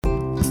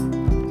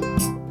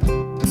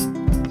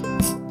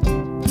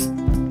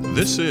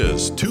This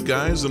is Two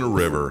Guys in a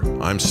River.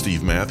 I'm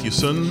Steve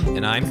Mathewson.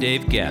 And I'm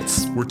Dave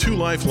Getz. We're two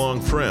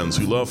lifelong friends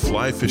who love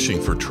fly fishing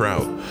for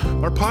trout.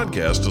 Our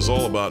podcast is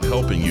all about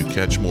helping you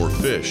catch more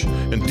fish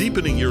and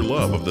deepening your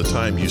love of the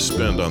time you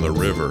spend on the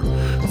river.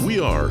 We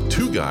are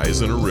Two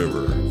Guys in a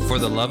River. For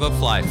the love of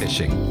fly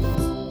fishing.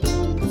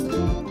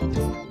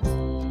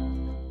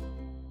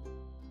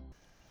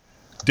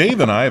 Dave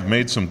and I have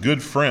made some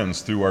good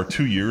friends through our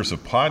 2 years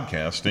of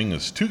podcasting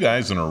as Two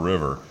Guys in a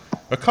River.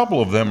 A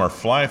couple of them are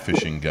fly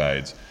fishing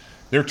guides.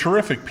 They're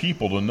terrific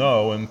people to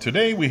know, and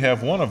today we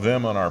have one of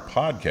them on our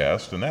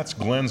podcast, and that's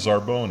Glenn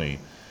Zarboni.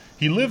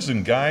 He lives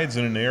and guides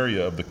in an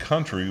area of the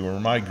country where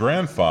my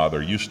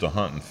grandfather used to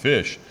hunt and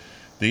fish,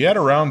 the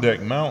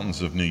Adirondack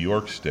Mountains of New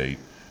York State.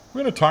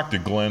 We're going to talk to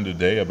Glenn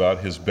today about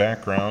his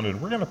background, and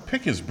we're going to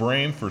pick his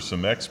brain for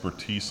some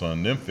expertise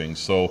on nymphing.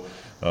 So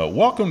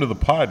welcome to the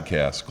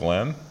podcast,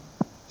 Glenn.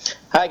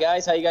 Hi,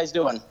 guys. How you guys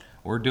doing?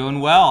 We're doing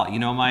well. You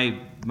know, my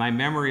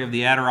memory of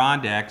the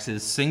Adirondacks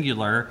is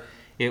singular.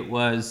 It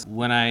was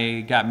when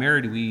I got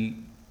married, we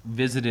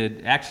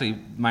visited, actually,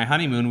 my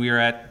honeymoon, we were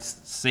at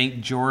St.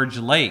 George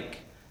Lake.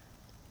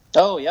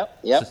 Oh, yep.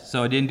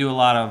 So I didn't do a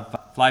lot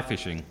of fly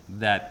fishing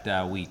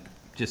that week,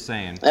 just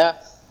saying. Yeah.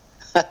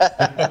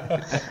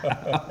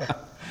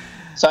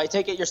 So I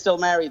take it you're still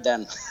married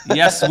then?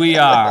 Yes, we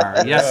are.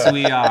 Yes,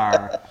 we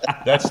are.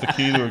 That's the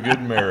key to a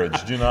good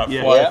marriage. Do not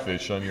fly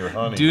fish on your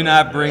honeymoon. Do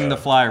not bring the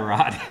fly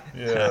rod.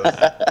 Yes.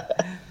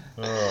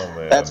 Oh,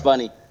 man. That's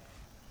funny.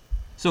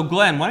 So,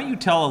 Glenn, why don't you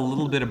tell a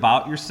little bit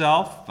about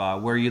yourself,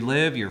 where you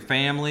live, your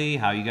family,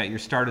 how you got your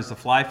start as a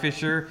fly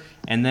fisher,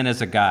 and then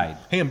as a guide.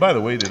 Hey, and by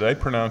the way, did I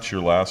pronounce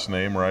your last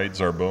name right,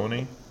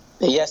 Zarboni?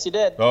 Yes, you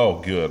did. Oh,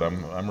 good.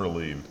 I'm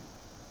relieved.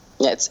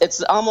 Yeah,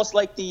 it's almost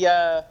like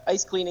the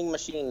ice cleaning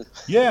machine.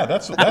 Yeah,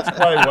 that's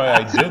probably why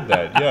I did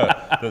that.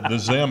 Yeah, the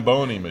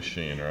Zamboni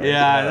machine, right?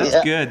 Yeah,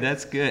 that's good.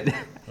 That's good.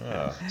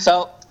 Yeah.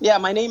 So,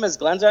 my name is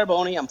Glenn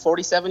Zarboni. I'm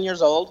 47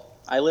 years old.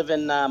 I live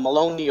in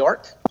Malone, New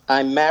York.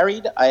 I'm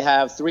married. I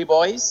have 3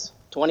 boys,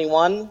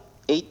 21,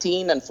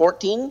 18, and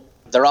 14.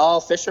 They're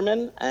all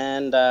fishermen,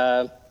 and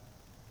I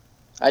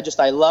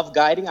love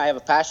guiding. I have a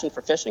passion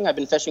for fishing. I've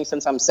been fishing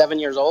since I'm 7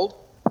 years old.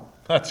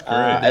 That's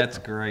great. That's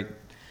great.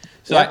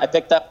 So I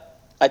picked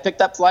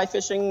up fly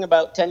fishing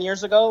about 10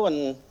 years ago,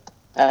 and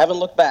I haven't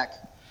looked back.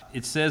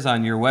 It says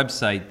on your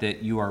website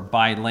that you are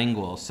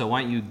bilingual, so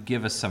why don't you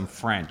give us some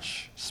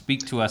French?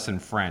 Speak to us in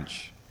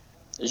French.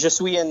 Je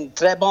suis un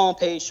très bon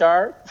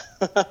pêcheur.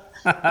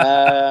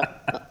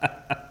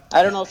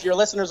 I don't know if your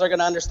listeners are going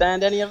to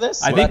understand any of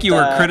this. I think you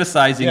were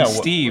criticizing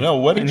Steve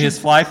and his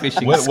fly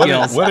fishing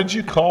skills. What did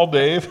you call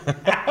Dave?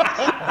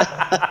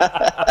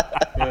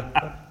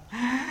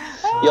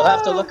 You'll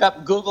have to look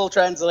up Google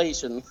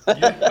Translation. All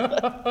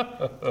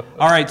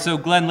right, so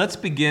Glenn, let's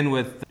begin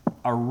with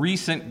a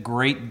recent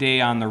great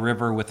day on the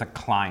river with a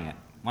client.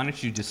 Why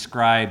don't you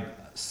describe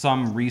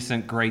some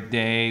recent great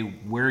day,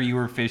 where you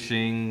were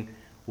fishing,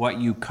 what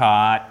you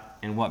caught,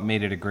 and what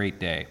made it a great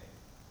day?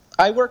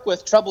 I work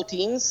with troubled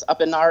teens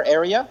up in our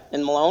area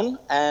in Malone,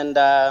 and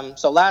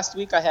so last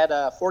week I had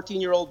a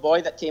 14-year-old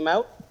boy that came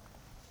out.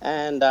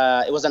 And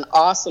it was an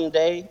awesome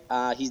day.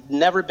 He'd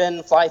never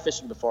been fly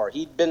fishing before.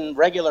 He'd been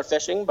regular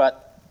fishing,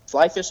 but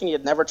fly fishing he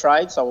had never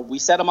tried. So we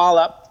set him all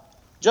up.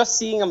 Just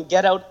seeing him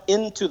get out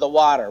into the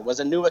water was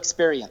a new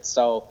experience.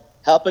 So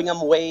helping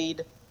him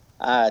wade,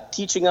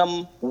 teaching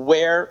him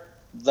where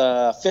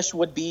the fish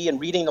would be and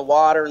reading the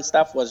water and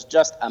stuff was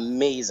just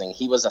amazing.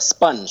 He was a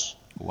sponge.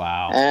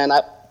 Wow. And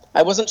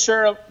I wasn't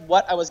sure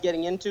what I was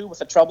getting into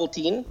with a troubled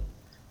teen,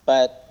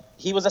 but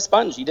he was a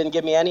sponge. He didn't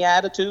give me any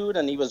attitude,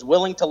 and he was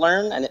willing to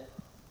learn. And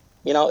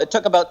it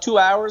took about 2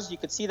 hours. You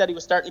could see that he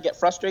was starting to get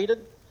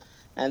frustrated,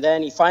 and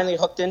then he finally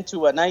hooked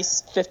into a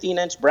nice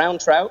 15-inch brown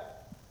trout.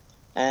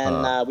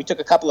 And we took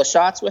a couple of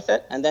shots with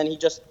it, and then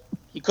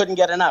he couldn't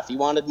get enough. He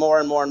wanted more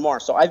and more and more.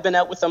 So I've been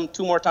out with him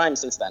 2 more times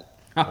since then.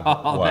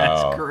 Oh, wow.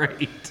 That's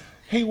great.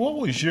 Hey, what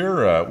was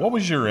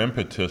your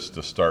impetus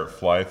to start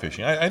fly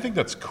fishing? I think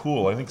that's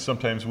cool. I think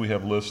sometimes we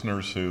have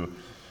listeners who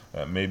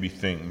maybe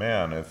think,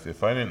 man,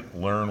 if I didn't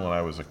learn when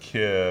I was a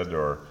kid,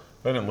 or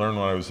if I didn't learn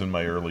when I was in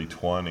my early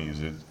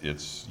 20s,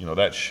 it's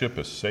that ship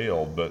has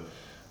sailed. But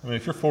I mean,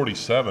 if you're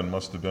 47,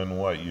 must have been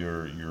what,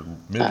 your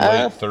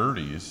mid-late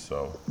 30s.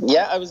 So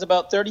yeah, I was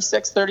about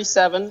 36,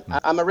 37.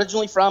 I'm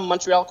originally from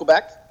Montreal,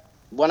 Quebec.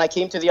 When I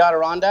came to the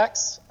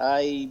Adirondacks,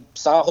 I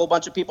saw a whole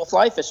bunch of people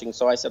fly fishing,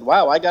 so I said,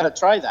 wow, I got to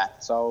try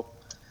that. So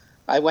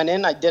I went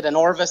in, I did an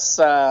Orvis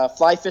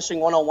Fly Fishing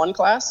 101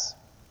 class.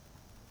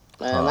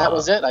 And that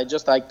was it.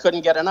 I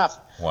couldn't get enough.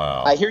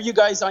 Wow. I hear you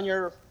guys on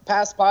your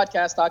past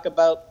podcast talk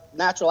about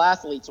natural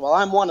athletes. Well,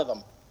 I'm one of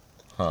them.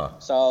 Huh.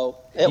 So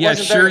it Yeah,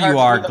 wasn't sure very hard you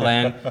are,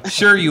 Glenn.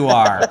 Sure you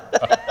are.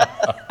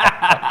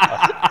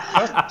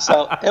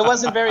 So it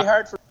wasn't very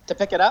hard to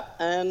pick it up,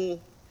 and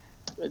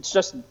it's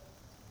just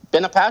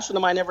been a passion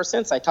of mine ever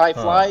since. I tie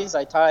flies.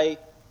 I tie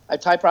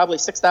probably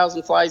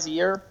 6,000 flies a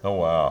year. Oh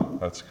wow,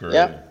 that's great.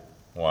 Yeah.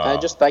 Wow.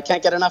 I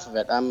can't get enough of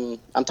it. I'm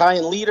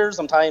tying leaders,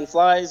 I'm tying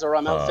flies, or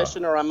I'm out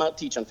fishing, or I'm out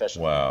teaching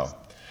fishing. Wow.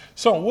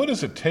 So what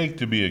does it take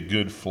to be a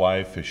good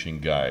fly fishing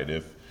guide?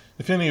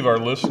 If any of our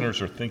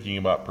listeners are thinking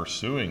about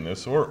pursuing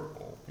this, or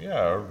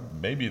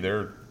maybe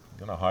they're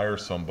going to hire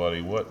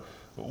somebody, what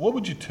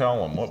would you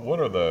tell them? What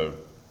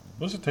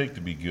does it take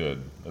to be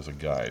good as a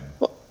guide?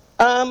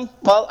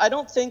 Well, I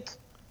don't think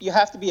you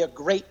have to be a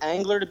great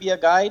angler to be a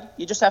guide.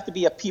 You just have to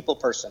be a people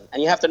person,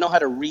 and you have to know how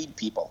to read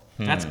people.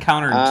 That's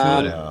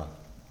counterintuitive.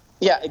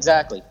 Yeah,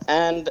 exactly.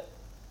 And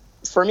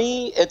for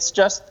me, it's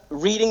just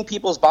reading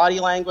people's body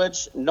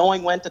language,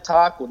 knowing when to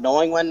talk,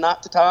 knowing when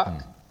not to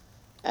talk.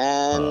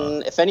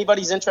 And if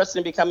anybody's interested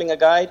in becoming a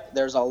guide,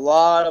 there's a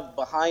lot of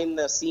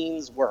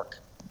behind-the-scenes work.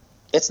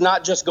 It's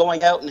not just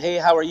going out and, hey,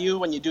 how are you,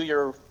 when you do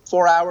your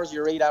 4 hours,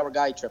 your 8-hour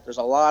guide trip. There's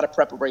a lot of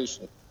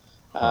preparation.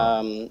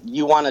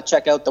 You want to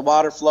check out the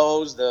water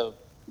flows,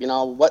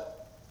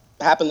 what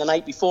happened the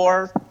night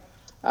before.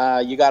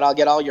 You got to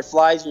get all your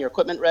flies and your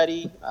equipment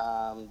ready.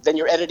 Then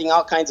you're editing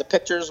all kinds of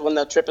pictures when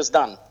the trip is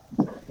done.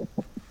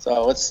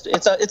 So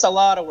it's a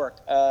lot of work.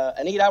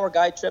 An 8-hour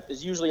guide trip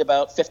is usually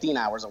about 15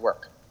 hours of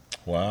work.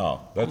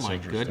 Wow, that's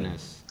interesting.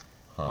 Goodness.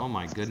 Oh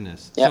my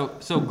goodness.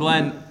 Yep. So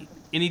Glenn,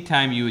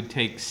 anytime you would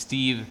take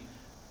Steve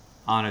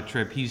on a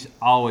trip, he's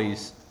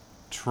always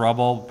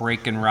trouble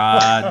breaking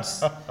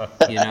rods.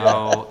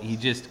 He's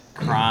just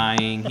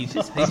crying. He's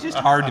just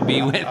hard to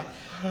be with.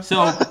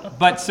 So,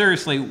 but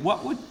seriously,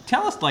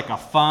 tell us like a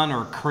fun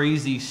or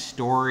crazy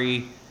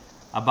story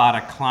about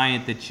a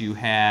client that you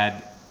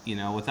had,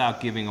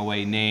 without giving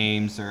away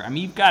names,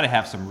 you've got to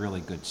have some really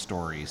good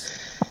stories.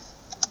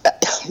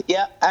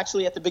 Yeah,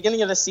 actually, at the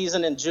beginning of the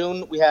season in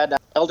June, we had an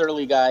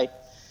elderly guy.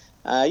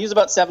 He was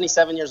about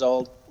 77 years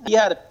old. He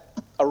had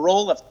a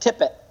roll of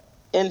tippet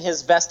in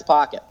his vest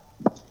pocket.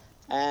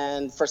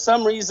 And for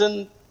some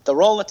reason, the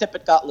roll of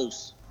tippet got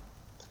loose.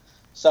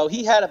 So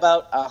he had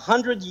about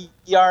 100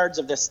 yards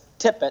of this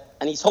tippet,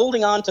 and he's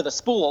holding on to the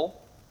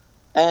spool,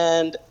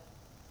 and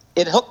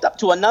it hooked up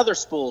to another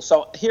spool.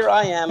 So here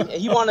I am.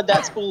 He wanted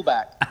that spool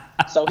back.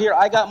 So here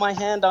I got my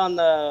hand on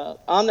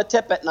the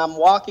tippet, and I'm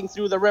walking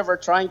through the river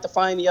trying to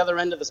find the other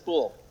end of the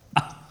spool.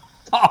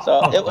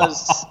 So it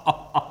was,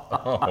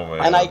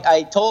 and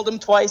I told him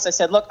twice. I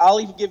said, "Look,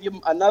 I'll even give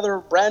you another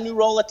brand new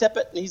roll of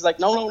tippet." And he's like,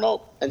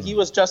 "No." And he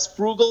was just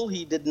frugal.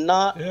 He did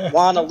not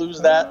want to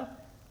lose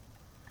that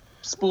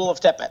spool of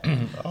tippet.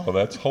 Oh,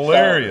 that's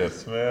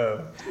hilarious,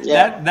 man.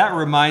 Yeah. That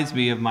reminds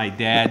me of my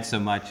dad so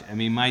much.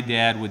 My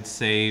dad would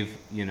save,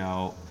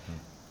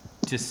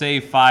 to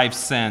save 5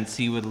 cents,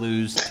 he would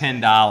lose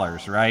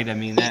 $10, right?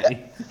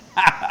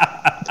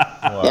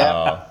 Wow.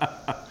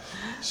 Yeah.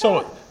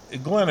 So,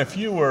 Glenn, if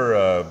you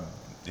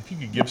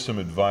could give some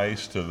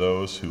advice to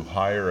those who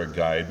hire a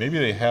guide, maybe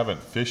they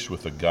haven't fished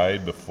with a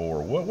guide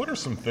before, what are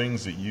some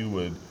things that you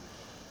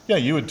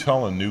would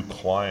tell a new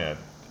client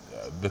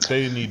that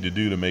they need to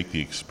do to make the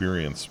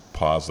experience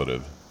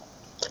positive?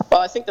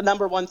 Well, I think the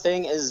number one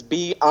thing is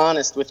be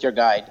honest with your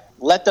guide.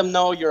 Let them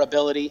know your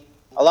ability.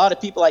 A lot of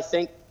people, I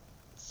think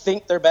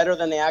they're better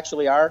than they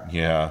actually are.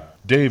 Yeah,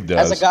 Dave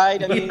does. As a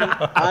guide,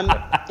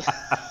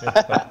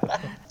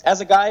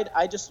 as a guide,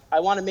 I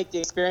want to make the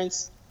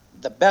experience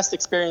the best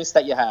experience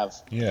that you have.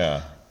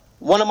 Yeah.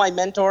 One of my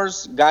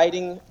mentors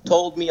guiding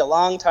told me a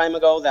long time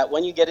ago that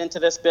when you get into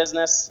this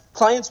business,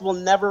 clients will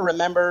never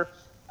remember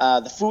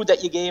the food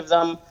that you gave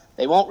them.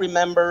 They won't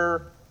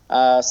remember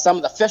some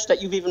of the fish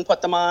that you've even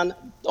put them on.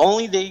 The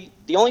only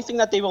thing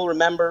that they will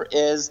remember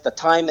is the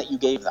time that you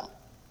gave them.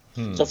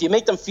 So if you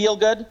make them feel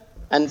good,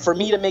 and for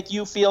me to make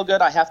you feel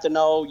good, I have to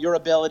know your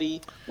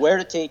ability, where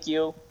to take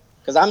you,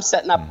 because I'm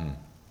setting up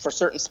for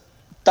certain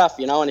stuff,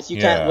 and if you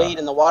can't wade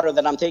in the water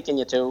that I'm taking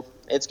you to,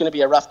 it's going to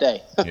be a rough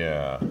day.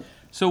 Yeah.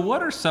 So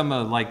what are some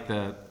of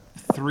the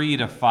 3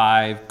 to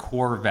 5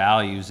 core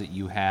values that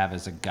you have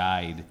as a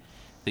guide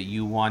that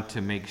you want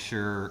to make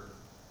sure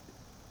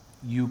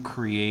you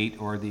create,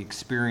 or the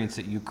experience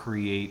that you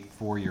create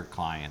for your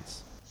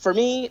clients? For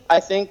me, I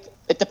think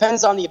it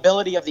depends on the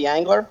ability of the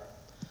angler.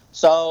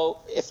 So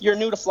if you're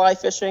new to fly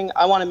fishing,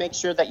 I want to make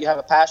sure that you have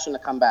a passion to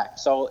come back.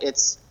 So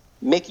it's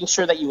making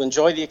sure that you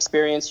enjoy the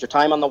experience, your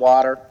time on the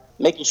water,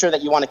 making sure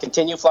that you want to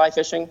continue fly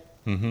fishing.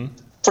 Mm-hmm.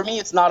 For me,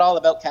 it's not all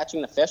about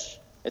catching the fish.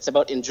 It's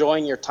about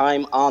enjoying your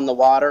time on the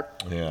water,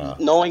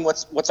 knowing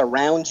what's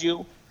around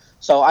you.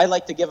 So I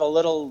like to give a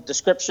little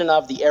description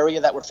of the area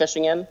that we're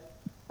fishing in.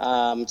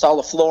 It's all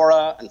the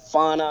flora and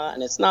fauna,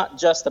 and it's not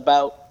just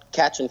about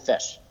catching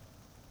fish.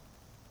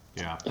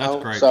 Yeah, that's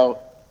great. So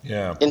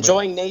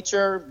enjoying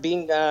nature,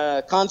 being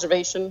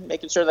conservation,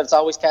 making sure that it's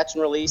always catch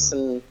and release,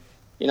 and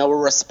we're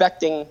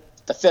respecting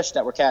the fish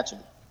that we're catching.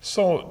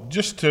 So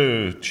just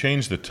to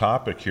change the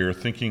topic here,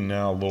 thinking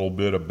now a little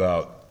bit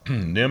about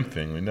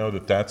nymphing, we know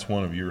that that's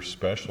one of your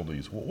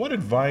specialties. What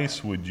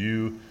advice would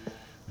you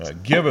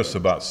give us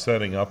about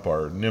setting up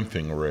our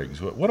nymphing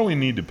rigs? What do we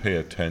need to pay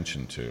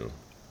attention to?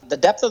 The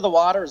depth of the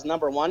water is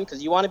number one,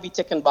 because you want to be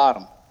ticking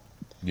bottom.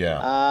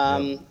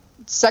 Yeah.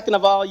 Second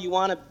of all, you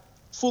want to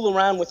fool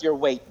around with your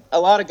weight. A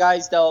lot of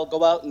guys, they'll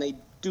go out and they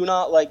do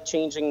not like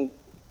changing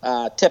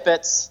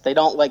tippets. They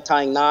don't like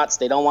tying knots.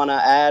 They don't want to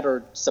add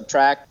or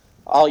subtract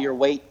all your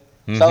weight.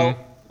 Mm-hmm. So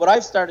what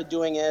I've started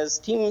doing is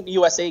Team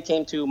USA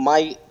came to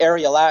my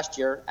area last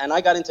year, and I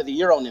got into the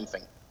Euro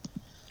nymphing.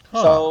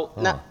 So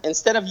now,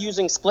 instead of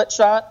using split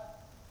shot,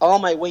 all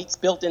my weight's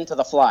built into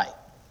the fly.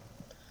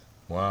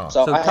 Wow.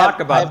 So I talk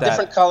have, about I have that.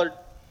 different colored.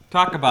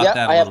 Talk about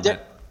that a little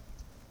bit.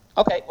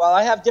 Okay, well,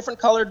 I have different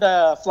colored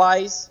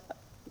flies,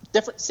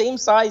 same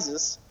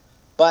sizes,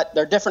 but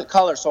they're different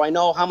colors, so I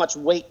know how much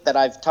weight that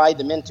I've tied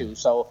them into.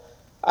 So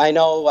I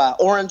know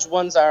orange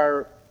ones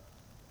are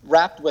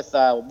wrapped with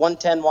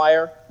 110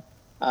 wire.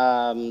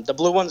 The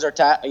blue ones are,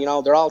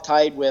 they're all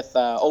tied with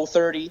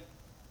 030.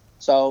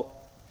 So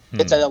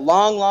it's a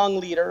long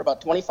leader,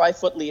 about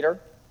 25-foot leader.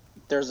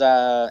 There's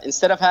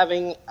instead of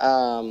having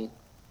a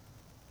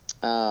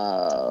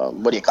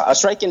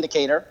strike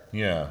indicator.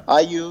 Yeah. I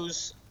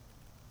use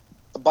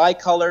a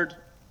bicolored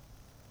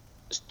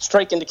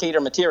strike indicator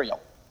material.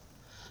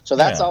 So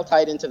that's all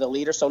tied into the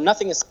leader, so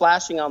nothing is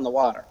splashing on the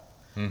water.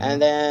 Mm-hmm.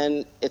 And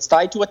then it's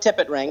tied to a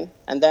tippet ring,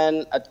 and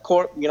then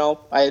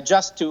I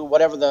adjust to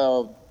whatever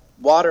the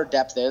water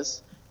depth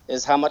is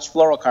how much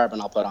fluorocarbon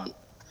I'll put on.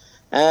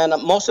 And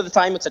most of the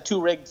time it's a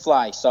 2-rig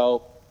fly.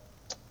 So,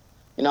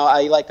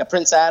 I like a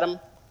Prince Adam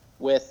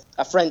with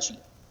a Frenchie.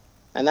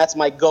 And that's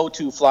my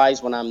go-to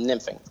flies when I'm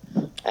nymphing.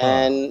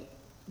 And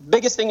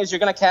biggest thing is you're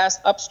going to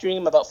cast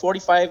upstream about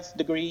 45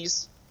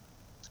 degrees.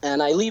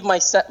 And I leave my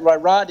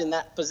rod in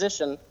that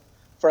position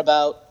for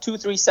about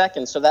 2-3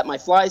 seconds so that my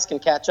flies can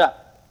catch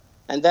up.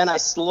 And then I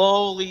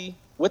slowly,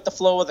 with the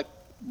flow of the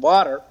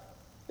water,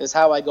 is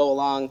how I go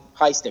along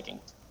high sticking.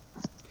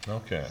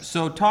 Okay.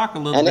 So talk a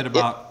little bit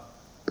about,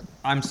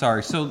 I'm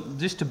sorry, so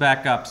just to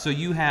back up, so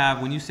you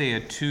have, when you say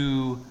a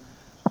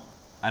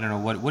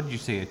what did you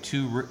say, a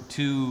two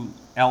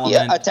element?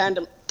 Yeah, a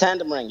tandem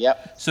ring,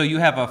 yep. So you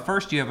have a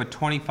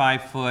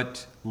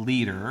 25-foot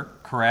leader,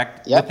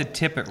 correct? Yep. With a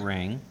tippet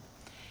ring.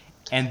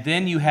 And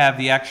then you have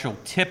the actual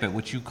tippet,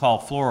 which you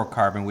call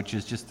fluorocarbon, which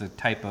is just the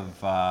type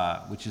of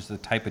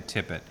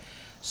tippet.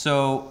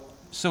 So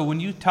when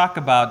you talk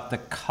about the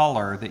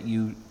color that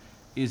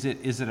is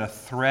it a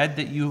thread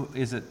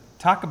that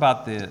talk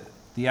about the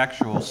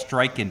actual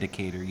strike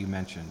indicator you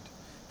mentioned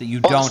that you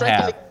don't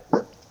have.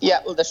 Yeah,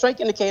 well, the strike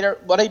indicator,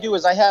 what I do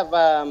is I have,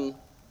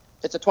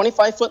 it's a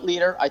 25-foot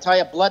leader. I tie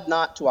a blood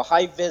knot to a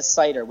high-vis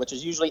sighter, which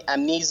is usually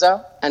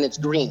Amnesa, and it's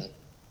green.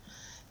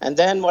 And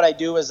then what I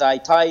do is I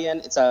tie in,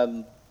 it's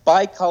a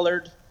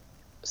bicolored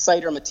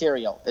sighter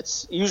material.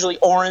 It's usually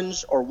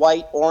orange or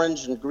white,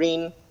 orange and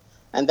green.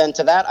 And then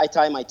to that, I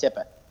tie my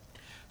tippet.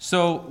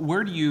 So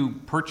where do you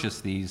purchase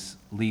these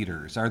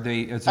leaders?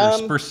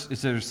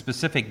 Is there a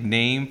specific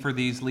name for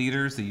these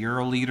leaders, the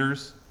Euro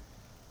leaders?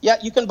 Yeah,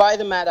 you can buy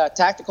them at a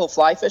Tactical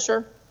Fly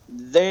Fisher.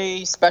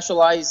 They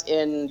specialize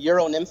in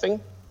Euro nymphing.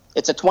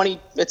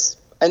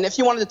 And if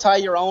you wanted to tie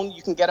your own,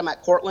 you can get them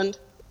at Cortland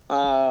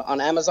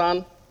on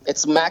Amazon.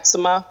 It's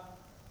Maxima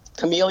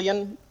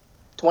Chameleon,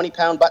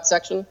 20-pound butt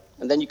section.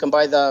 And then you can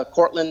buy the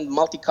Cortland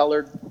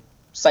multicolored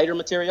sighter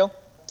material.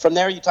 From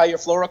there, you tie your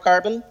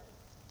fluorocarbon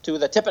to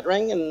the tippet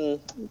ring and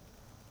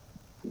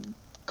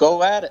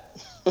go at it.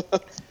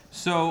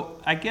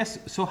 So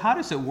how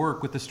does it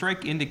work with the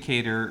strike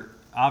indicator?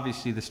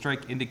 Obviously, the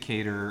strike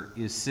indicator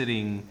is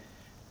sitting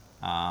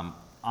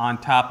on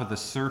top of the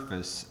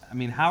surface. I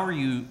mean, how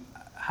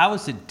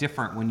is it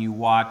different when you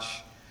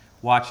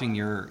watching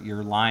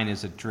your line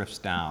as it drifts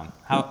down?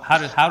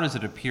 How does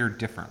it appear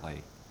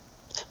differently?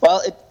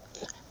 Well,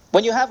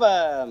 when you have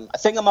a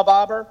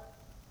thingamabobber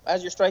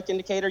as your strike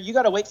indicator, you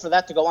got to wait for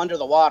that to go under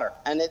the water,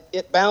 and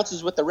it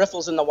bounces with the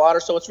riffles in the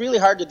water, so it's really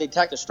hard to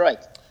detect a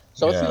strike.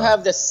 So if you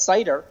have this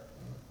sighter,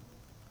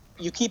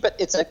 you keep it.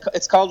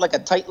 It's called like a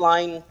tight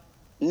line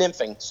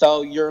nymphing.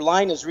 So your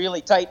line is really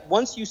tight.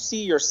 Once you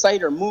see your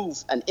sighter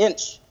move an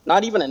inch,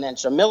 not even an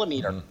inch, a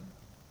millimeter,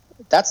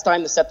 that's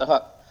time to set the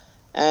hook.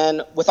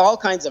 And with all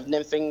kinds of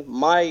nymphing,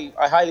 I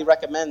highly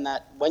recommend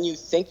that when you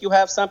think you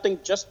have something,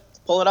 just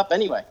pull it up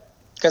anyway.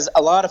 Because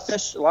a lot of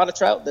fish, a lot of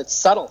trout, that's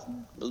subtle.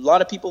 A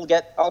lot of people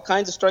get all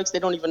kinds of strikes. They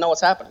don't even know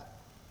what's happening.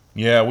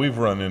 Yeah, we've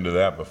run into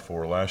that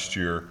before. Last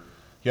year,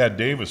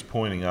 Dave was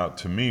pointing out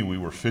to me, we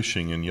were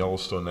fishing in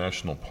Yellowstone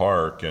National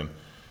Park and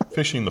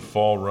fishing the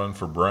fall run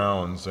for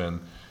browns, and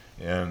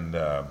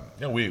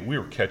we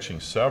were catching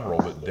several,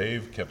 but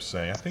Dave kept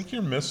saying, I think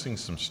you're missing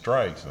some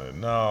strikes. And I said,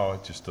 no,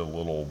 it's just a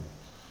little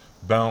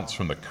bounce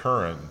from the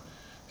current.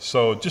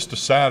 So just to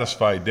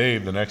satisfy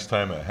Dave the next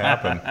time it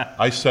happened,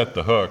 I set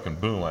the hook and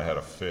boom, I had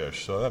a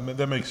fish. So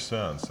that makes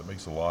sense. It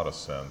makes a lot of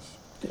sense.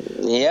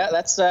 Yeah,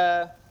 that's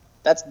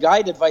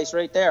guide advice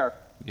right there.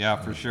 Yeah,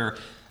 for sure.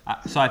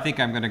 So I think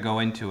I'm going to go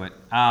into it.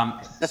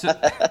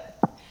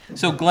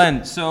 So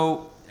Glenn,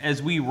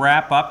 as we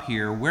wrap up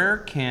here, where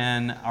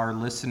can our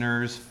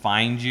listeners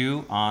find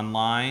you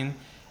online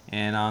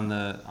and on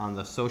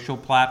the social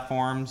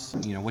platforms?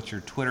 What's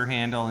your Twitter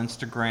handle,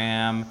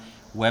 Instagram,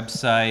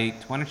 website?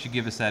 Why don't you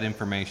give us that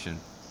information?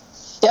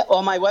 Yeah,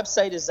 well, my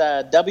website is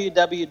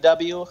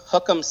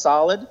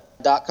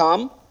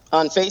www.hook'emsolid.com.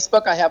 On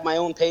Facebook, I have my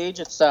own page.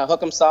 It's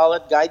Hook 'em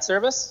Solid Guide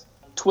Service.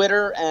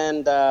 Twitter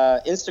and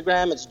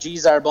Instagram, it's G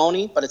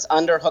Zarboni, but it's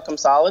under Hook 'em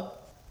Solid.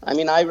 I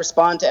mean, I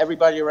respond to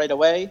everybody right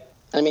away.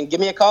 I mean, give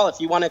me a call if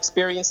you want to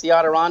experience the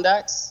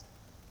Adirondacks.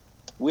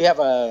 We have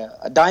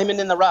a diamond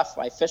in the rough.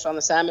 I fish on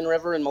the Salmon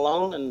River in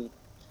Malone, and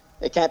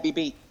it can't be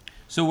beat.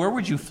 So where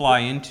would you fly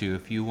into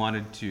if you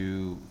wanted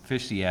to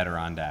fish the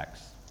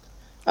Adirondacks?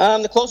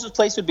 The closest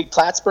place would be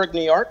Plattsburgh,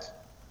 New York,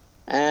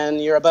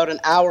 and you're about an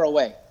hour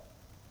away.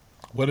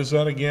 What is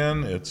that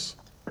again? It's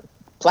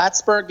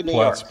Plattsburgh, New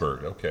York.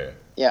 Plattsburgh, okay.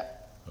 Yeah.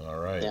 All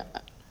right. Yeah.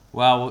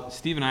 Well,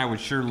 Steve and I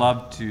would sure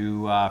love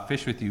to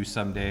fish with you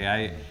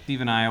someday. Steve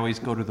and I always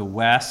go to the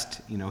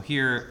west. You know,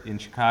 here in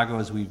Chicago,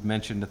 as we've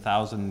mentioned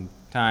 1,000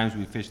 times,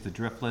 we fish the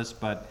Driftless,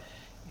 but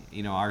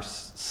you know, our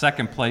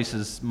second place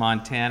is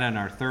Montana, and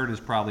our third is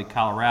probably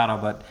Colorado.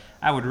 But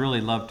I would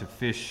really love to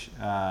fish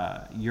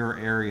your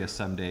area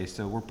someday.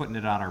 So we're putting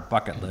it on our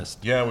bucket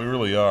list. Yeah, we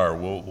really are.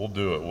 We'll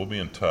do it. We'll be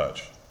in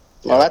touch.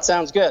 Well, that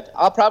sounds good.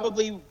 I'll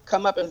probably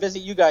come up and visit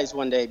you guys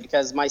one day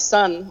because my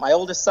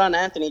oldest son,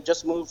 Anthony,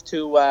 just moved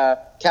to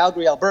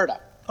Calgary, Alberta.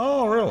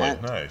 Oh, really?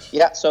 And, nice.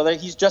 Yeah, so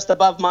he's just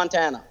above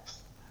Montana.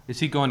 Is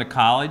he going to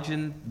college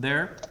in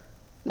there?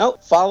 No,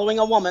 following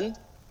a woman.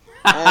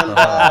 And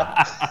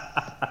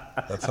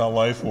That's how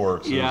life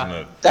works, Yeah.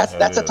 isn't it?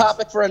 that's a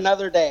topic for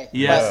another day.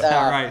 Yes, But,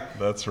 all right.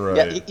 That's right.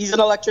 Yeah, he's an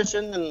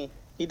electrician, and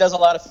he does a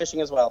lot of fishing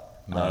as well.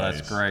 Oh, that's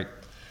Nice. great.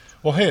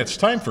 Well, hey, it's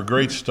time for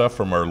great stuff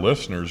from our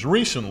listeners.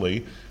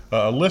 Recently,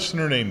 a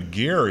listener named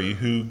Gary,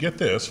 who, get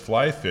this,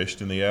 fly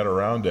fished in the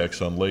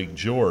Adirondacks on Lake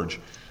George,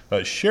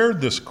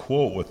 shared this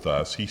quote with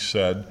us. He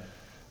said,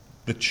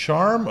 "The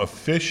charm of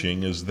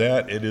fishing is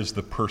that it is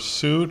the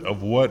pursuit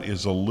of what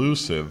is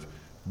elusive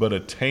but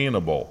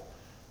attainable,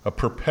 a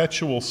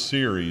perpetual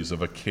series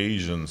of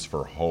occasions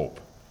for hope."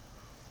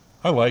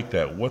 I like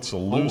that. What's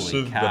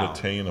elusive but cow.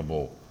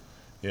 attainable?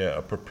 Yeah,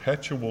 a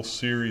perpetual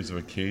series of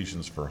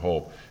occasions for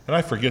hope. And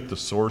I forget the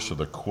source of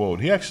the quote.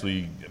 He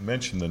actually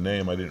mentioned the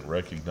name. I didn't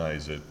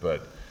recognize it.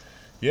 But,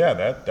 yeah,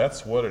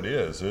 that's what it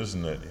is,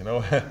 isn't it? You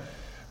know,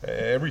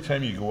 every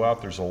time you go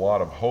out, there's a lot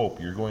of hope.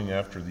 You're going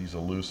after these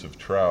elusive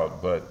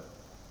trout, but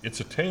it's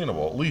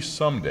attainable, at least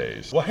some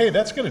days. Well, hey,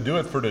 that's going to do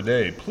it for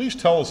today. Please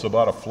tell us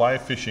about a fly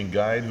fishing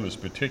guide who is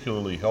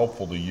particularly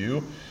helpful to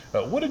you.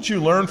 What did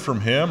you learn from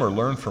him or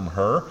learn from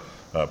her?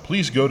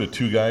 Please go to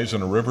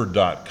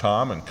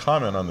twoguysinaRiver.com and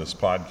comment on this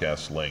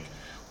podcast link.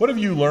 What have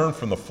you learned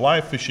from the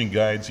fly fishing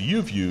guides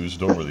you've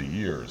used over the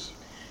years?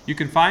 You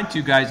can find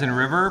Two Guys in a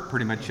River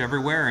pretty much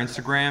everywhere: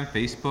 Instagram,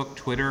 Facebook,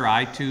 Twitter,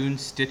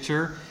 iTunes,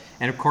 Stitcher,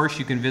 and of course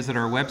you can visit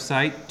our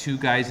website,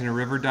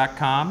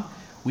 twoguysinaRiver.com.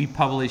 We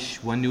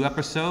publish one new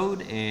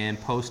episode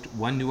and post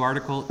one new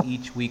article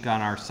each week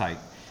on our site.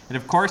 And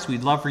of course,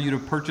 we'd love for you to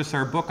purchase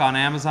our book on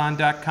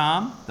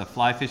Amazon.com, The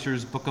Fly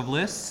Fisher's Book of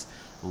Lists.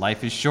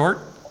 Life is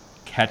short.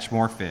 Catch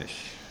more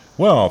fish.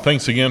 Well,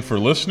 thanks again for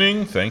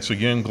listening. Thanks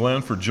again,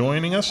 Glenn, for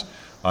joining us.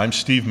 I'm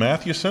Steve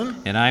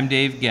Mathewson. And I'm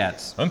Dave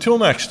Getz. Until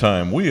next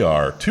time, we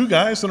are Two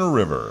Guys in a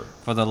River.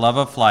 For the love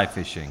of fly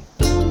fishing.